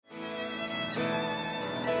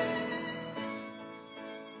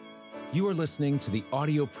You are listening to the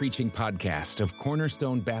audio preaching podcast of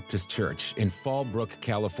Cornerstone Baptist Church in Fallbrook,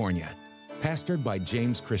 California, pastored by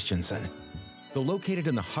James Christensen. Though located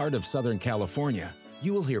in the heart of Southern California,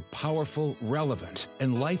 you will hear powerful, relevant,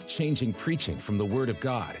 and life-changing preaching from the Word of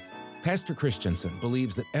God. Pastor Christensen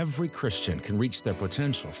believes that every Christian can reach their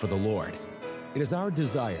potential for the Lord. It is our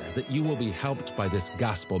desire that you will be helped by this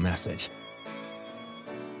gospel message.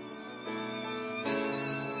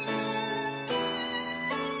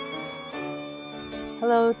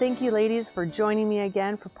 Hello, thank you ladies for joining me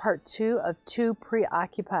again for part 2 of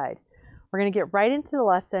Preoccupied. We're going to get right into the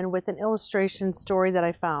lesson with an illustration story that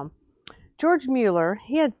I found. George Mueller,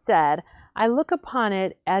 he had said, "I look upon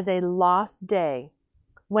it as a lost day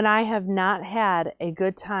when I have not had a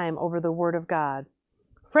good time over the Word of God.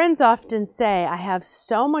 Friends often say I have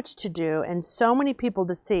so much to do and so many people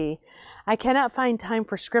to see, I cannot find time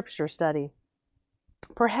for Scripture study.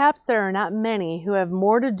 Perhaps there are not many who have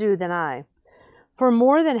more to do than I. For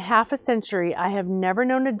more than half a century, I have never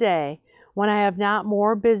known a day when I have not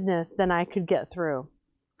more business than I could get through.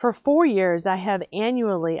 For 4 years, I have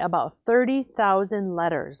annually about 30,000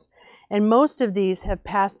 letters, and most of these have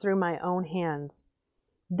passed through my own hands.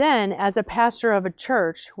 Then, as a pastor of a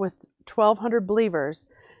church with 1,200 believers,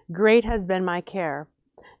 great has been my care.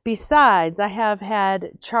 Besides, I have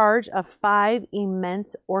had charge of 5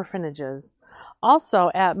 immense orphanages. Also,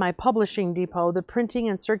 at my publishing depot, the printing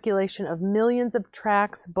and circulation of millions of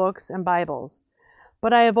tracts, books, and Bibles.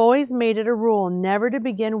 But I have always made it a rule never to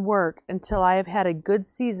begin work until I have had a good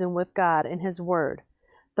season with God and His Word.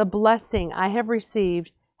 The blessing I have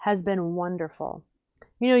received has been wonderful."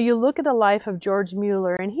 You know, you look at the life of George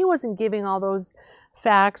Mueller, and he wasn't giving all those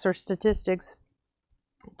facts or statistics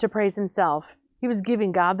to praise himself. He was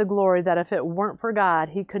giving God the glory that if it weren't for God,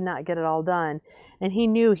 he could not get it all done. And he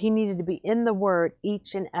knew he needed to be in the Word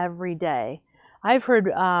each and every day. I've heard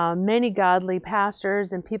many godly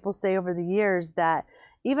pastors and people say over the years that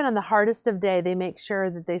even on the hardest of day, they make sure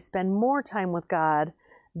that they spend more time with God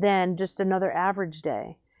than just another average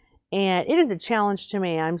day. And it is a challenge to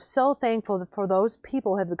me. I'm so thankful that for those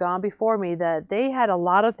people who have gone before me that they had a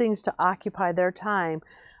lot of things to occupy their time,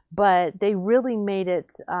 but they really made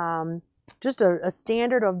it just a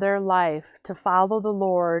standard of their life to follow the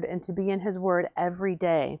Lord and to be in His Word every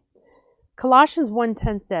day. Colossians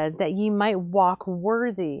 1:10 says that ye might walk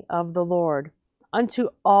worthy of the Lord, unto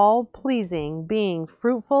all pleasing, being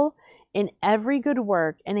fruitful in every good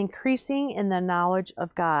work and increasing in the knowledge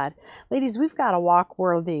of God. Ladies, we've got to walk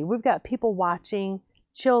worthy. We've got people watching,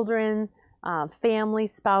 children, family,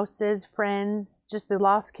 spouses, friends, just the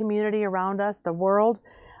lost community around us, the world.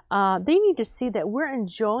 They need to see that we're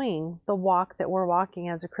enjoying the walk that we're walking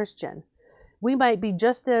as a Christian. We might be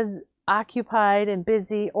just as occupied and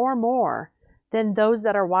busy or more than those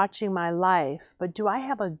that are watching my life, but do I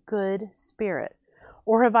have a good spirit?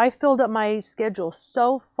 Or have I filled up my schedule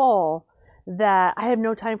so full that I have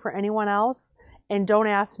no time for anyone else? And don't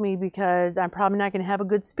ask me because I'm probably not going to have a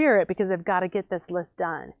good spirit because I've got to get this list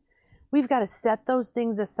done. We've got to set those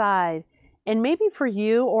things aside. And maybe for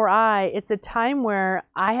you or I, it's a time where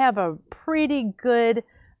I have a pretty good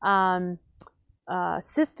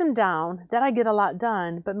system down that I get a lot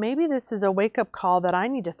done. But maybe this is a wake-up call that I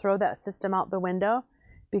need to throw that system out the window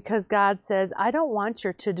because God says, I don't want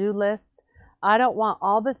your to-do lists. I don't want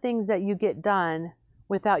all the things that you get done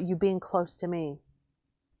without you being close to me.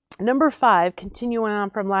 Number 5, continuing on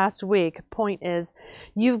from last week, point is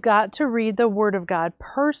you've got to read the Word of God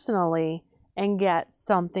personally and get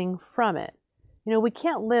something from it. You know, we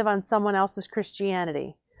can't live on someone else's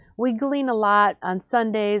Christianity. We glean a lot on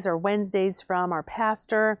Sundays or Wednesdays from our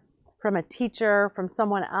pastor, from a teacher, from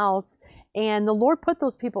someone else, and the Lord put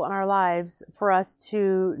those people in our lives for us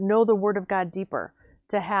to know the Word of God deeper,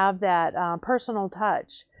 to have that personal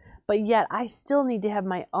touch. But yet, I still need to have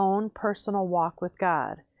my own personal walk with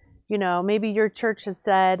God. You know, maybe your church has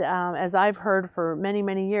said, as I've heard for many,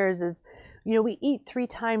 many years, is, you know, we eat 3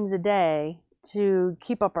 times a day to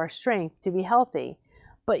keep up our strength, to be healthy.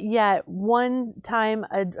 But yet, 1 time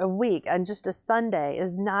a week on just a Sunday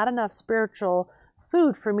is not enough spiritual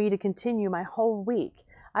food for me to continue my whole week.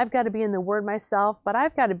 I've got to be in the Word myself, but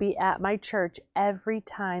I've got to be at my church every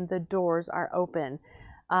time the doors are open.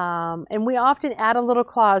 And we often add a little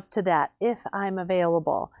clause to that, if I'm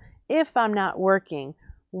available, if I'm not working,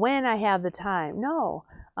 when I have the time. No,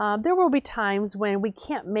 there will be times when we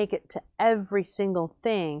can't make it to every single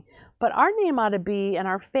thing, but our name ought to be and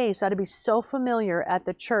our face ought to be so familiar at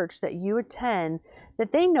the church that you attend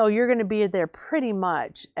that they know you're going to be there pretty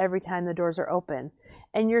much every time the doors are open.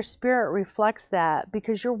 And your spirit reflects that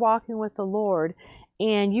because you're walking with the Lord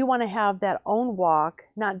and you want to have that own walk,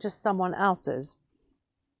 not just someone else's.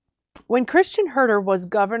 When Christian Herter was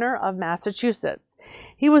governor of Massachusetts,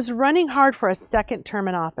 he was running hard for a second term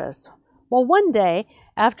in office. Well, one day,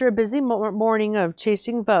 after a busy morning of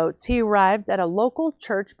chasing votes, he arrived at a local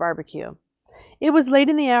church barbecue. It was late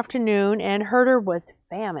in the afternoon, and Herter was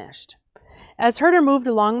famished. As Herter moved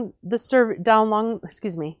down the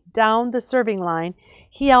serving line,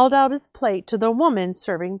 he held out his plate to the woman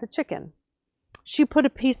serving the chicken. She put a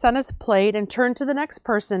piece on his plate and turned to the next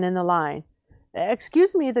person in the line.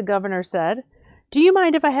 "Excuse me," the governor said. "Do you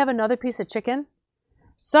mind if I have another piece of chicken?"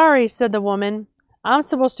 "Sorry," said the woman. "I'm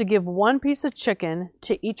supposed to give one piece of chicken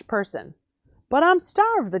to each person." "But I'm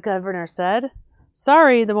starved," the governor said.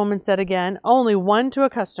 "Sorry," the woman said again. "Only one to a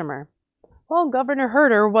customer." Well, Governor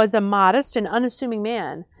Herter was a modest and unassuming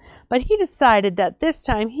man, but he decided that this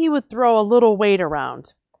time he would throw a little weight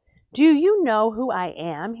around. "Do you know who I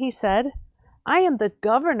am?" he said. "I am the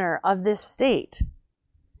governor of this state."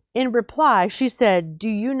 In reply, she said, "Do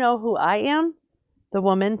you know who I am?" The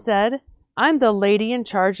woman said, "I'm the lady in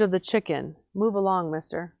charge of the chicken. Move along,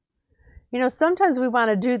 mister." Sometimes we want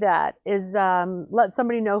to do that, is let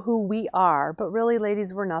somebody know who we are, but really,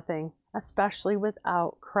 ladies, we're nothing, especially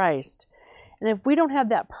without Christ. And if we don't have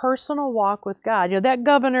that personal walk with God, that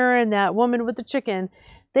governor and that woman with the chicken,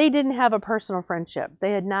 they didn't have a personal friendship.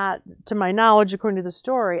 They had not, to my knowledge, according to the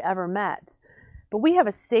story, ever met. But we have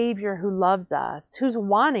a Savior who loves us, who's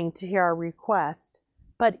wanting to hear our requests,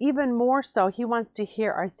 but even more so, he wants to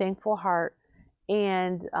hear our thankful heart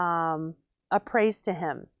and a praise to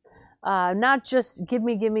him. Not just give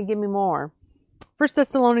me more. 1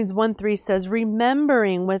 Thessalonians 1:3 says,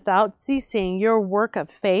 "Remembering without ceasing your work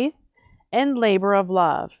of faith and labor of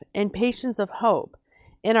love and patience of hope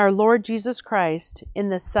in our Lord Jesus Christ in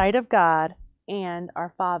the sight of God and our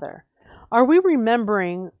Father." Are we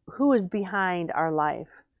remembering who is behind our life?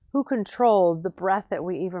 Who controls the breath that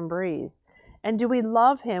we even breathe? And do we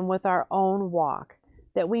love him with our own walk?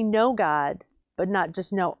 That we know God, but not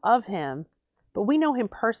just know of him, but we know him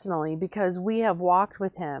personally because we have walked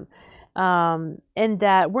with him. And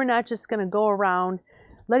that we're not just going to go around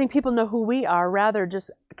letting people know who we are, rather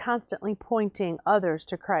just constantly pointing others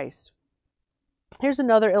to Christ. Here's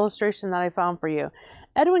another illustration that I found for you.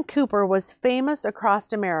 Edwin Cooper was famous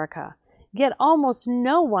across America, yet almost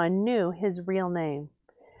no one knew his real name.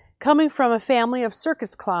 Coming from a family of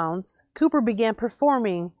circus clowns, Cooper began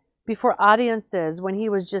performing before audiences when he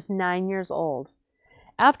was just 9 years old.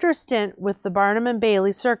 After a stint with the Barnum and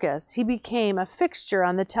Bailey Circus, he became a fixture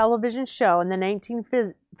on the television show in the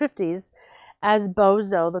 1950s as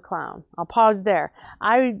Bozo the Clown. I'll pause there.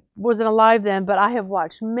 I wasn't alive then, but I have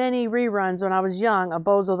watched many reruns when I was young of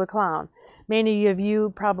Bozo the Clown. Many of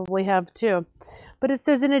you probably have too. But it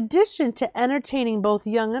says, in addition to entertaining both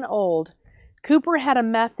young and old, Cooper had a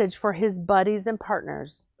message for his buddies and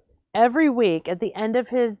partners. Every week at the end of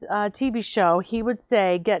his TV show, he would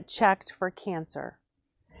say, "Get checked for cancer."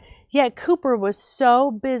 Yet Cooper was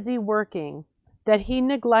so busy working that he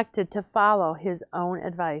neglected to follow his own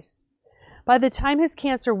advice. By the time his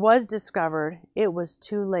cancer was discovered, it was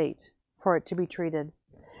too late for it to be treated.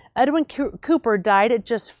 Edwin Cooper died at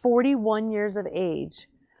just 41 years of age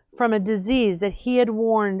from a disease that he had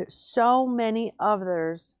warned so many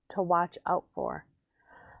others to watch out for.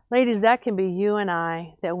 Ladies, that can be you and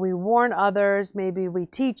I, that we warn others, maybe we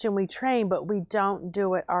teach and we train, but we don't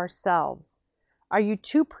do it ourselves. Are you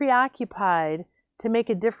too preoccupied to make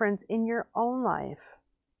a difference in your own life?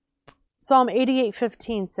 Psalm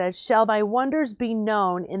 88:15 says, "Shall thy wonders be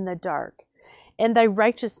known in the dark, and thy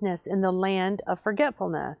righteousness in the land of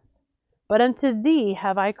forgetfulness? But unto thee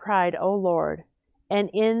have I cried, O Lord, and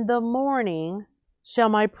in the morning shall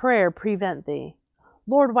my prayer prevent thee.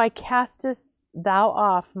 Lord, why castest thou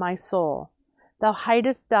off my soul? Why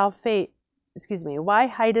hidest thou thy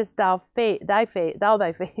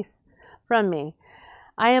face from me?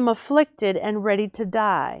 I am afflicted and ready to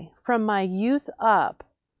die. From my youth up,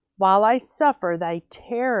 while I suffer thy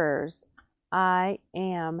terrors, I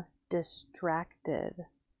am distracted."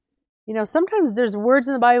 Sometimes there's words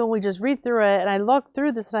in the Bible, we just read through it, and I looked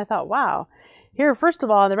through this and I thought, wow. Here, first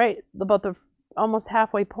of all, on the right, about the almost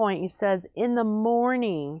halfway point, he says, "In the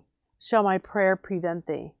morning shall my prayer prevent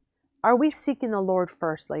thee." Are we seeking the Lord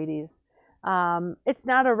first, ladies? It's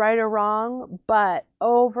not a right or wrong, but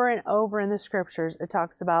over and over in the scriptures, it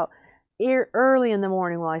talks about early in the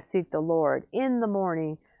morning will I seek the Lord. In the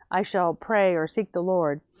morning I shall pray or seek the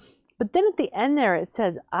Lord. But then at the end there, it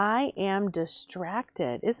says, "I am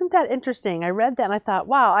distracted." Isn't that interesting? I read that and I thought,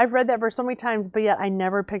 wow, I've read that verse so many times, but yet I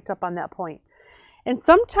never picked up on that point. And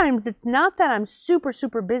sometimes it's not that I'm super,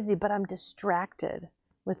 super busy, but I'm distracted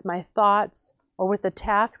with my thoughts or with a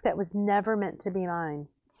task that was never meant to be mine.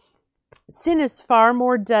 Sin is far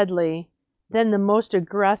more deadly than the most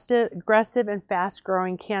aggressive and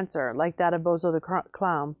fast-growing cancer, like that of Bozo the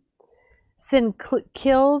Clown. Sin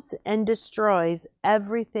kills and destroys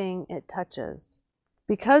everything it touches.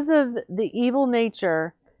 Because of the evil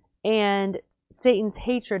nature and Satan's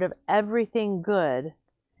hatred of everything good,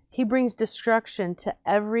 he brings destruction to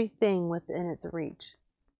everything within its reach,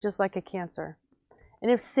 just like a cancer.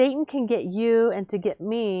 And if Satan can get you and to get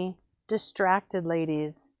me distracted,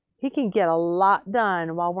 ladies, he can get a lot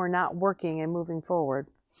done while we're not working and moving forward.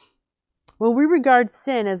 When we regard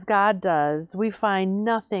sin as God does, we find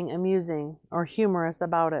nothing amusing or humorous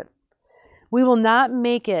about it. We will not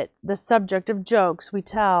make it the subject of jokes we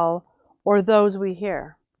tell or those we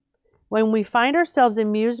hear. When we find ourselves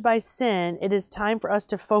amused by sin, it is time for us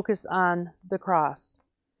to focus on the cross.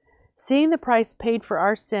 Seeing the price paid for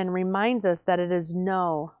our sin reminds us that it is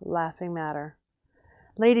no laughing matter.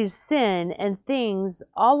 Ladies, sin and things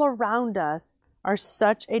all around us are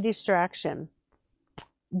such a distraction.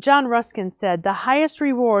 John Ruskin said, "The highest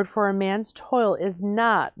reward for a man's toil is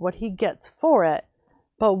not what he gets for it,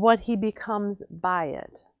 but what he becomes by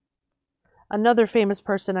it." Another famous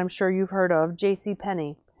person I'm sure you've heard of, J.C.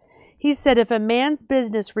 Penney. He said, "If a man's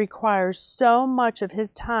business requires so much of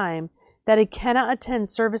his time that he cannot attend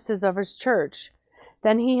services of his church,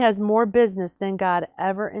 then he has more business than God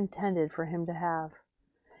ever intended for him to have."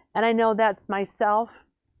 And I know that's myself,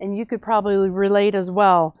 and you could probably relate as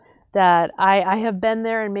well, that I have been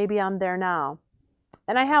there and maybe I'm there now.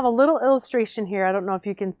 And I have a little illustration here. I don't know if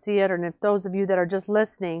you can see it, or if those of you that are just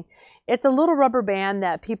listening, it's a little rubber band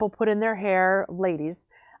that people put in their hair, ladies.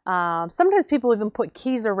 Sometimes people even put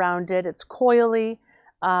keys around it. It's coily.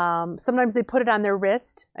 Sometimes they put it on their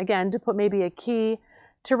wrist, again, to put maybe a key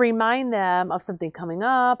to remind them of something coming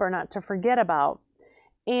up or not to forget about.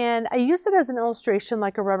 And I use it as an illustration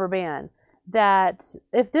like a rubber band, that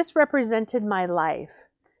if this represented my life,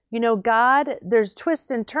 you know, God, there's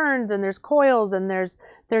twists and turns and there's coils and there's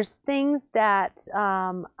things that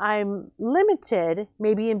I'm limited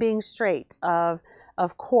maybe in being straight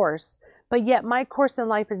of course, but yet my course in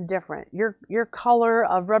life is different. Your color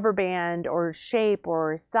of rubber band or shape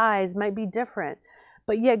or size might be different,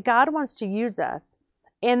 but yet God wants to use us.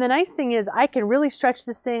 And the nice thing is I can really stretch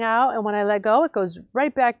this thing out, and when I let go, it goes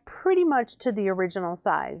right back pretty much to the original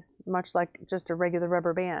size, much like just a regular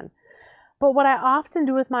rubber band. But what I often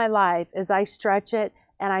do with my life is I stretch it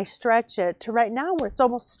and I stretch it to right now where it's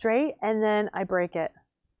almost straight, and then I break it.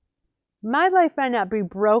 My life might not be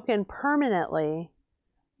broken permanently,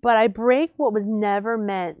 but I break what was never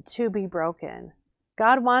meant to be broken.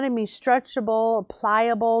 God wanted me stretchable,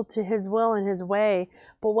 pliable to His will and His way.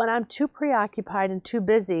 But when I'm too preoccupied and too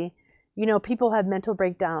busy, you know, people have mental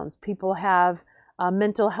breakdowns. People have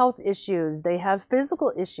mental health issues. They have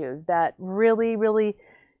physical issues that really, really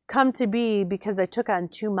come to be because I took on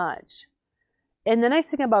too much. And the nice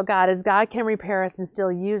thing about God is God can repair us and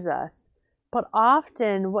still use us. But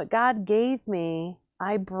often what God gave me,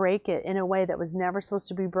 I break it in a way that was never supposed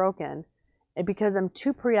to be broken. And because I'm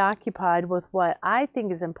too preoccupied with what I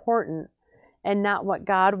think is important and not what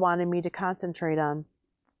God wanted me to concentrate on.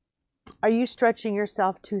 Are you stretching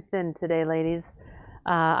yourself too thin today, ladies?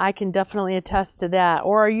 I can definitely attest to that.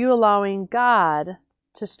 Or are you allowing God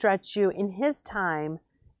to stretch you in His time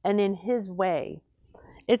and in His way?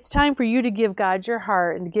 It's time for you to give God your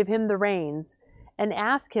heart and give Him the reins and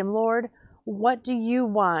ask Him, Lord, what do you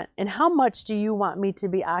want and how much do you want me to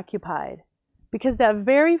be occupied? Because that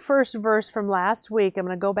very first verse from last week, I'm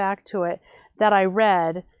going to go back to it, that I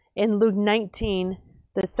read in Luke 19,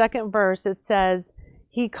 the second verse, it says,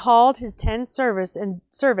 He called His 10 servants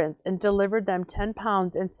and delivered them 10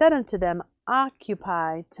 pounds and said unto them,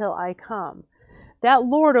 Occupy till I come. That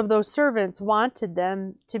Lord of those servants wanted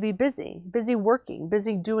them to be busy working,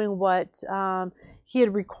 busy doing what He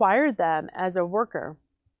had required them as a worker.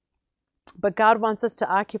 But God wants us to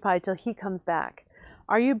occupy till He comes back.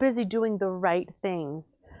 Are you busy doing the right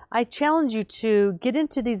things? I challenge you to get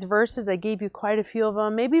into these verses. I gave you quite a few of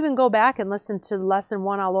them. Maybe even go back and listen to lesson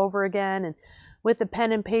 1 all over again, and with a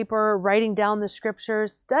pen and paper, writing down the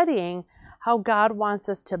scriptures, studying how God wants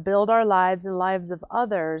us to build our lives and lives of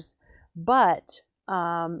others, but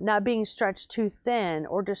not being stretched too thin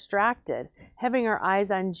or distracted, having our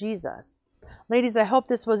eyes on Jesus. Ladies, I hope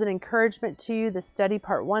this was an encouragement to you, the study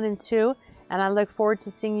part 1 and 2, and I look forward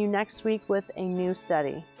to seeing you next week with a new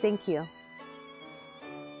study. Thank you.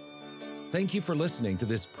 Thank you for listening to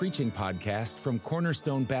this preaching podcast from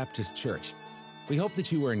Cornerstone Baptist Church. We hope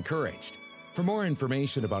that you were encouraged. For more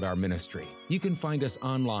information about our ministry, you can find us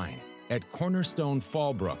online at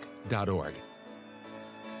cornerstonefallbrook.org.